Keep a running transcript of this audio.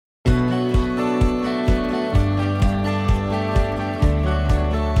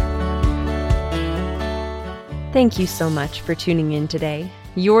Thank you so much for tuning in today.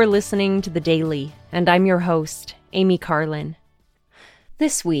 You're listening to The Daily, and I'm your host, Amy Carlin.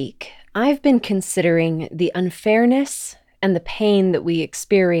 This week, I've been considering the unfairness and the pain that we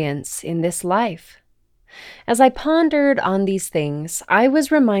experience in this life. As I pondered on these things, I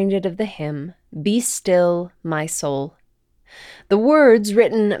was reminded of the hymn, "Be Still, My Soul." The words,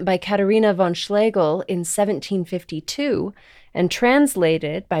 written by Katharina von Schlegel in 1752 and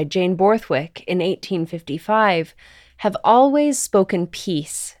translated by Jane Borthwick in 1855, have always spoken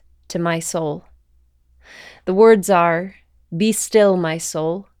peace to my soul. The words are, "Be still, my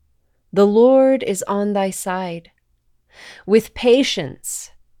soul. The Lord is on thy side. With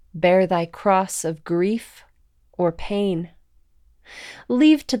patience, bear thy cross of grief or pain.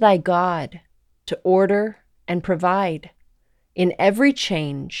 Leave to thy God to order and provide. In every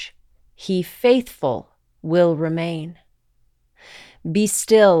change, he faithful will remain. Be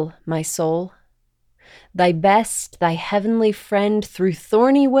still, my soul. Thy best, thy heavenly friend through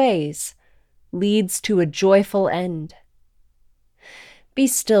thorny ways leads to a joyful end. Be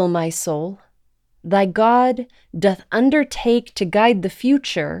still, my soul. Thy God doth undertake to guide the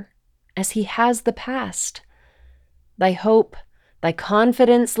future as he has the past. Thy hope, thy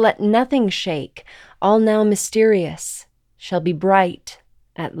confidence let nothing shake, all now mysterious, shall be bright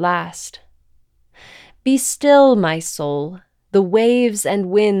at last. Be still, my soul. The waves and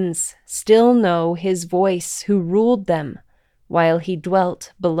winds still know his voice who ruled them while he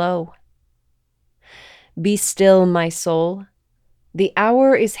dwelt below. Be still, my soul. The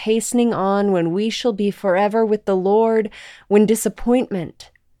hour is hastening on when we shall be forever with the Lord, when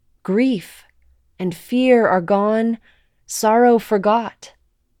disappointment, grief, and fear are gone, sorrow forgot,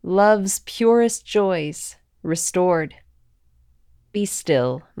 love's purest joys restored. Be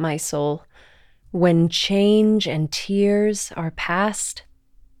still, my soul. When change and tears are past,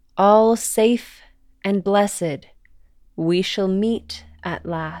 all safe and blessed, we shall meet at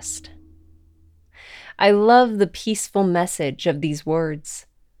last. I love the peaceful message of these words.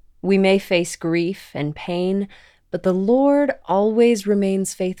 We may face grief and pain, but the Lord always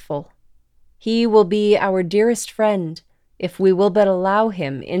remains faithful. He will be our dearest friend if we will but allow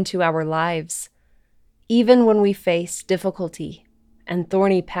him into our lives. Even when we face difficulty and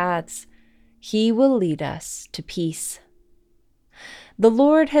thorny paths, he will lead us to peace. The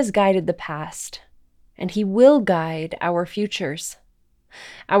Lord has guided the past, and he will guide our futures.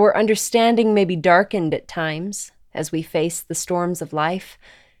 Our understanding may be darkened at times as we face the storms of life,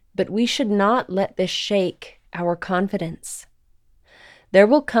 but we should not let this shake our confidence. There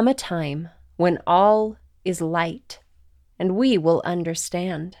will come a time when all is light, and we will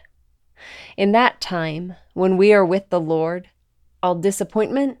understand. In that time, when we are with the Lord, all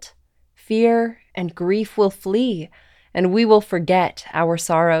disappointment, fear, and grief will flee, and we will forget our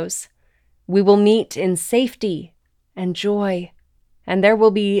sorrows. We will meet in safety and joy, and there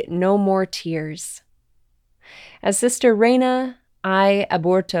will be no more tears. As Sister Reina I.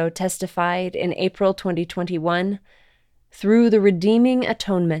 Aborto testified in April 2021, through the redeeming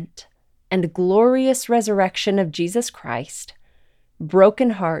atonement and glorious resurrection of Jesus Christ, broken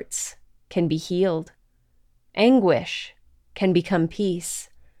hearts can be healed, anguish can become peace,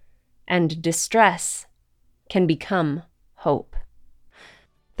 and distress can become hope.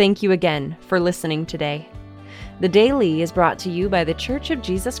 Thank you again for listening today. The Daily is brought to you by the Church of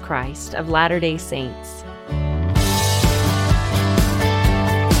Jesus Christ of Latter-day Saints.